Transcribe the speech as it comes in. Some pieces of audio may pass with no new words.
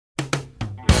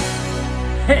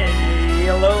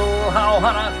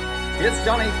Ohana, it's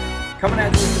Johnny coming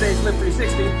at you in today's Live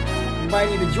 360.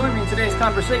 Inviting you to join me in today's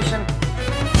conversation,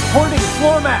 hoarding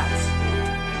floor mats.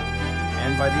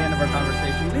 And by the end of our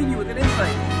conversation, leave you with an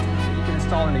insight that you can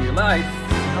install into your life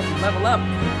to help you level up.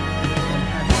 And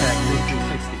hashtag Live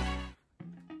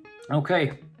 360.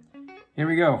 Okay, here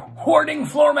we go. Hoarding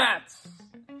floor mats.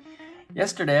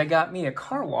 Yesterday I got me a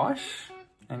car wash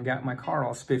and got my car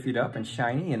all spiffied up and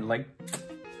shiny and like...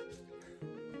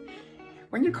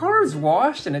 When your car is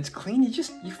washed and it's clean,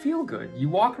 you feel good. You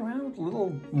walk around with a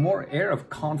little more air of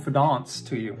confidence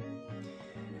to you.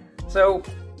 So,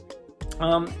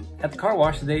 at the car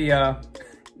wash, I'm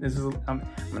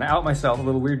gonna out myself, a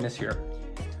little weirdness here.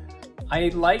 I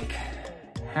like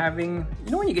having,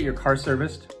 you know when you get your car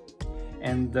serviced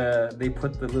and they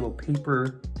put the little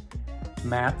paper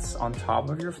mats on top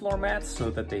of your floor mats so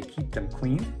that they keep them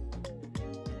clean?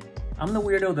 I'm the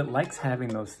weirdo that likes having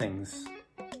those things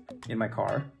in my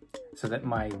car so that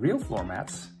my real floor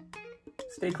mats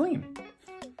stay clean.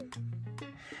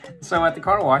 So at the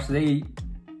car wash, they,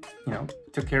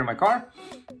 took care of my car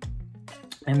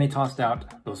and they tossed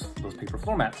out those paper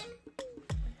floor mats.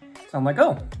 So I'm like,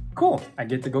 oh, cool. I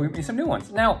get to go get me some new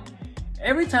ones. Now,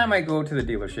 every time I go to the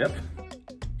dealership,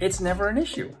 it's never an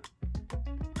issue.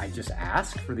 I just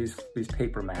ask for these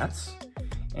paper mats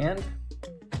and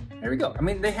there we go. I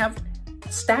mean, they have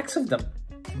stacks of them.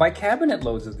 By cabinet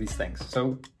loads of these things,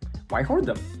 so why hoard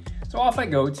them? So off I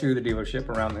go to the dealership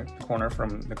around the corner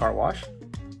from the car wash,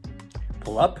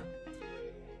 pull up.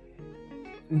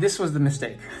 This was the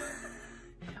mistake.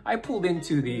 I pulled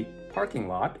into the parking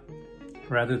lot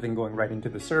rather than going right into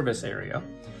the service area.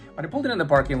 But I pulled into the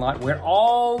parking lot where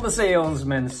all the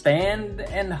salesmen stand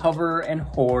and hover and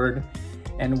hoard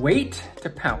and wait to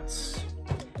pounce.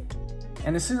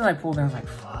 And as soon as I pulled in, I was like,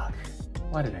 fuck,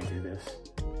 why did I do this?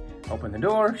 Open the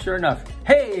door, sure enough.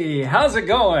 Hey, how's it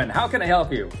going? How can I help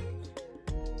you?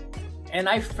 And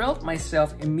I felt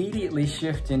myself immediately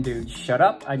shift into, shut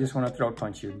up, I just want to throat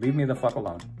punch you. Leave me the fuck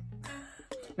alone.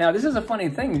 Now, this is a funny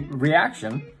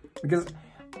reaction, because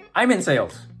I'm in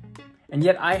sales. And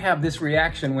yet I have this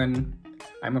reaction when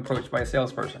I'm approached by a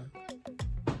salesperson.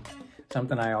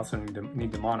 Something I also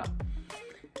need to monitor.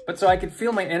 But so I could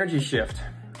feel my energy shift.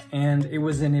 And it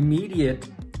was an immediate,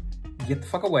 get the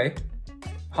fuck away,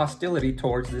 hostility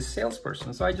towards this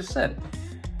salesperson. So I just said,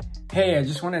 hey, I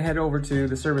just want to head over to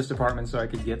the service department so I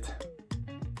could get,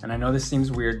 and I know this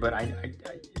seems weird, but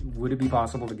would it be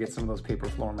possible to get some of those paper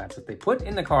floor mats that they put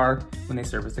in the car when they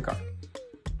service the car?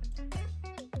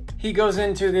 He goes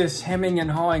into this hemming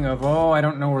and hawing of, oh, I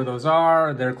don't know where those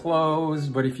are, they're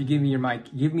closed, but if you give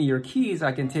me your keys,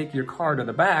 I can take your car to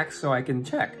the back so I can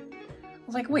check. I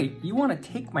was like, wait, you want to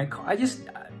take my car?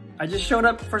 I just showed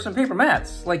up for some paper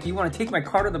mats. Like, you want to take my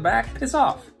car to the back? Piss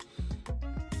off.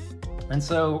 And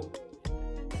so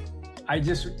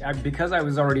because I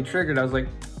was already triggered, I was like,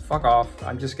 fuck off.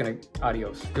 I'm just gonna,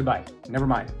 adios, goodbye, never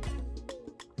mind.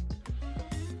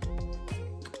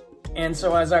 And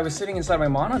so as I was sitting inside my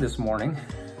Mana this morning,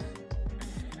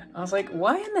 I was like,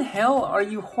 why in the hell are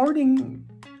you hoarding?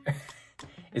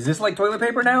 Is this like toilet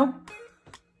paper now?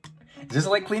 Is this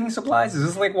like cleaning supplies? Is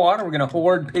this like water? We're gonna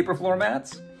hoard paper floor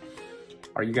mats?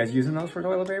 Are you guys using those for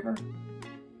toilet paper?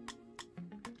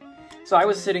 So I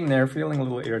was sitting there feeling a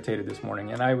little irritated this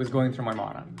morning and I was going through my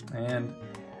Mana. And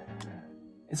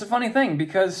it's a funny thing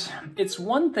because it's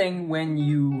one thing when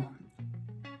you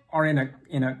are in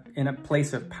a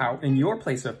place of power, in your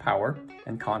place of power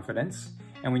and confidence,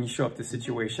 and when you show up to the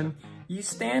situation, you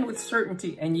stand with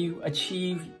certainty and you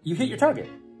hit your target.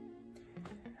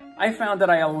 I found that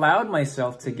I allowed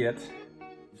myself to get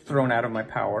thrown out of my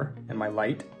power and my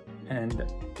light, and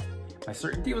my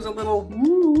certainty was a little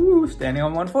standing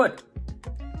on one foot.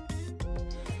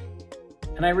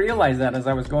 And I realized that as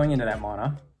I was going into that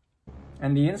Mana,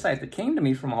 and the insight that came to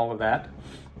me from all of that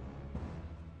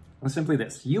was simply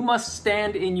this: you must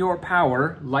stand in your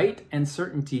power, light, and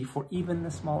certainty for even the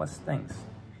smallest things.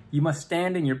 You must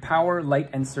stand in your power, light,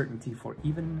 and certainty for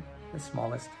even the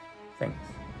smallest things.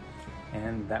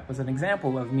 And that was an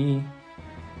example of me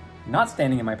not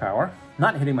standing in my power,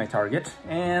 not hitting my target,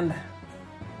 and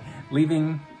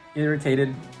leaving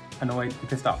irritated, annoyed, and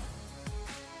pissed off.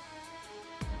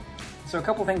 So a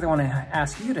couple things I want to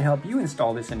ask you to help you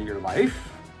install this into your life.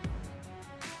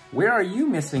 Where are you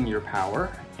missing your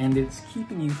power and it's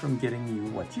keeping you from getting you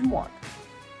what you want?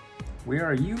 Where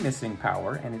are you missing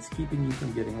power and it's keeping you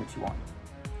from getting what you want?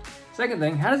 Second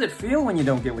thing, how does it feel when you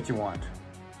don't get what you want?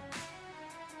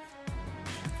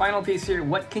 Final piece here,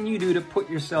 what can you do to put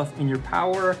yourself in your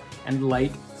power and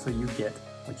light so you get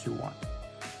what you want?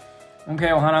 Okay,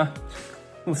 Ohana,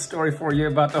 little story for you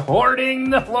about the hoarding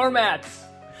the floor mats.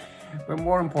 but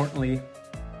more importantly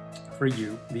for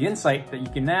you, the insight that you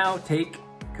can now take,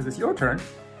 because it's your turn,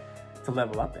 to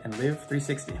level up and live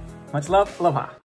 360. Much love, aloha.